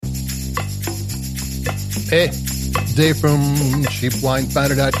Hey, Dave from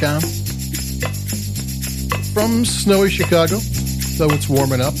CheapWineFinder.com. From snowy Chicago, though it's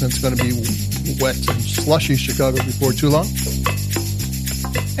warming up and it's going to be wet and slushy Chicago before too long.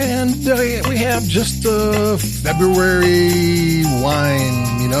 And we have just February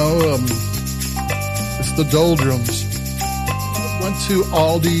wine, it's the doldrums. Went to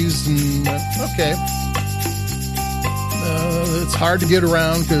Aldi's and okay. It's hard to get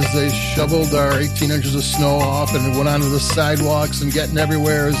around because they shoveled our 18 inches of snow off and it went onto the sidewalks, and getting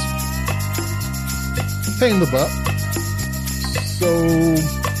everywhere is a pain in the butt. So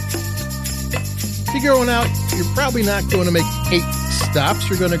if you're going out, you're probably not going to make 8 stops.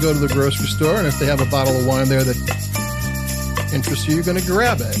 You're going to go to the grocery store, and if they have a bottle of wine there that interests you, you're going to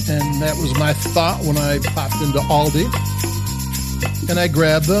grab it. And that was my thought when I popped into Aldi. And I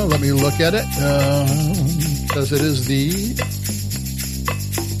grabbed let me look at it, because it is the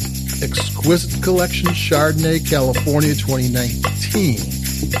Exquisite Collection Chardonnay California 2019.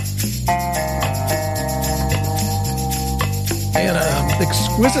 And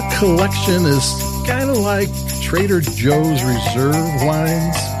Exquisite Collection is kind of like Trader Joe's Reserve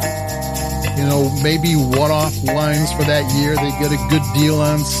wines. Maybe one-off wines for that year. They get a good deal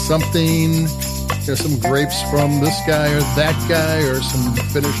on something. There's some grapes from this guy or that guy, or some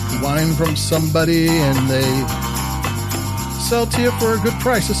finished wine from somebody, and they sell to you for a good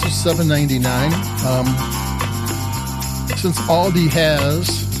price. This is $7.99. Since Aldi has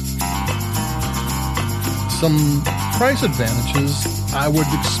some price advantages, I would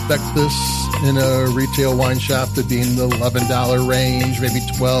expect this in a retail wine shop to be in the $11 range, maybe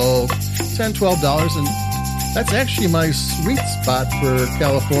 $10, $12, and that's actually my sweet spot for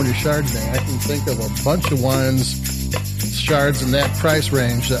California Chardonnay. I can think of a bunch of wines, Chards in that price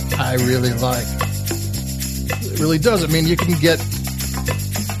range that I really like. It really does. I mean, you can get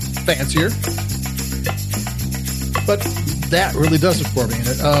fancier, but that really does it for me.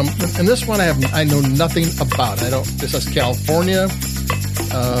 And this one I know nothing about. This is California.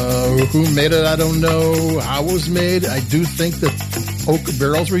 Who made it, I don't know. How it was made. I do think that oak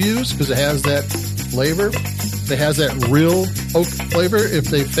barrels were used because it has that flavor. It has that real oak flavor. If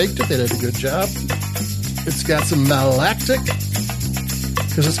they faked it, they did a good job. It's got some malolactic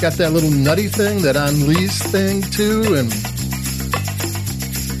because it's got that little nutty thing, that Anlise thing too, and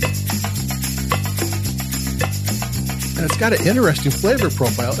it's got an interesting flavor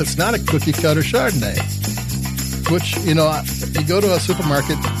profile. It's not a cookie cutter Chardonnay, which, you go to a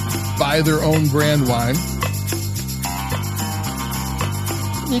supermarket, buy their own brand wine,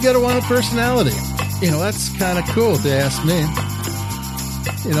 you got to want a personality. That's kind of cool if they ask me.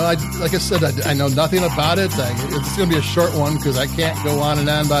 Like I said, I know nothing about it. It's going to be a short one because I can't go on and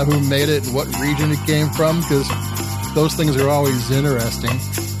on about who made it and what region it came from, because those things are always interesting.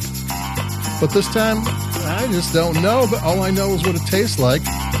 But this time, I just don't know, but all I know is what it tastes like.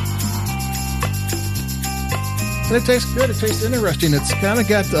 And it tastes good. It tastes interesting. It's kind of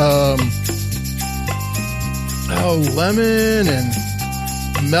got lemon and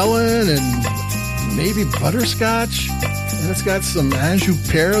melon and maybe butterscotch, and it's got some Anjou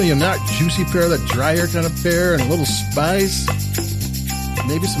pear, not juicy pear, that drier kind of pear, and a little spice,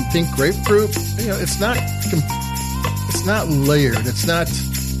 maybe some pink grapefruit. It's not layered. It's not,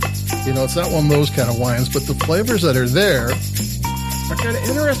 it's not one of those kind of wines, but the flavors that are there are kind of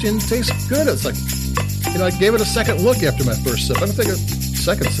interesting. It tastes good. It's like, I gave it a second look after my first sip. I'm going to take a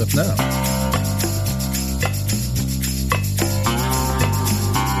second sip now.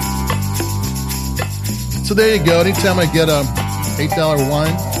 So there you go. Anytime I get a $8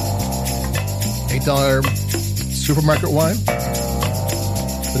 wine, $8 supermarket wine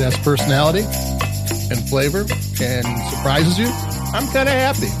that has personality and flavor and surprises you, I'm kind of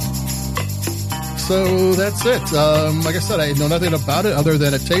happy. So that's it. Like I said, I know nothing about it other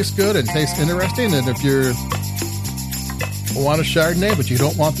than it tastes good and tastes interesting. And if you want a Chardonnay, but you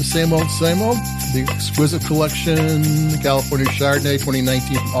don't want the same old, the Exquisite Collection, California Chardonnay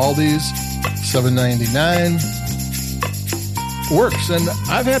 2019 from Aldi's, $7.99 works. And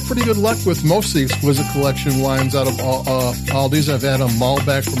I've had pretty good luck with most of the Exquisite Collection wines out of Aldi's. I've had a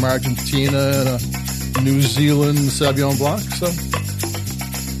Malbec from Argentina and a New Zealand Sauvignon Blanc. So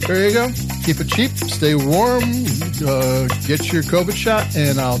there you go. Keep it cheap, stay warm, get your COVID shot,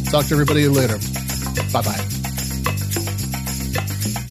 and I'll talk to everybody later. Bye-bye.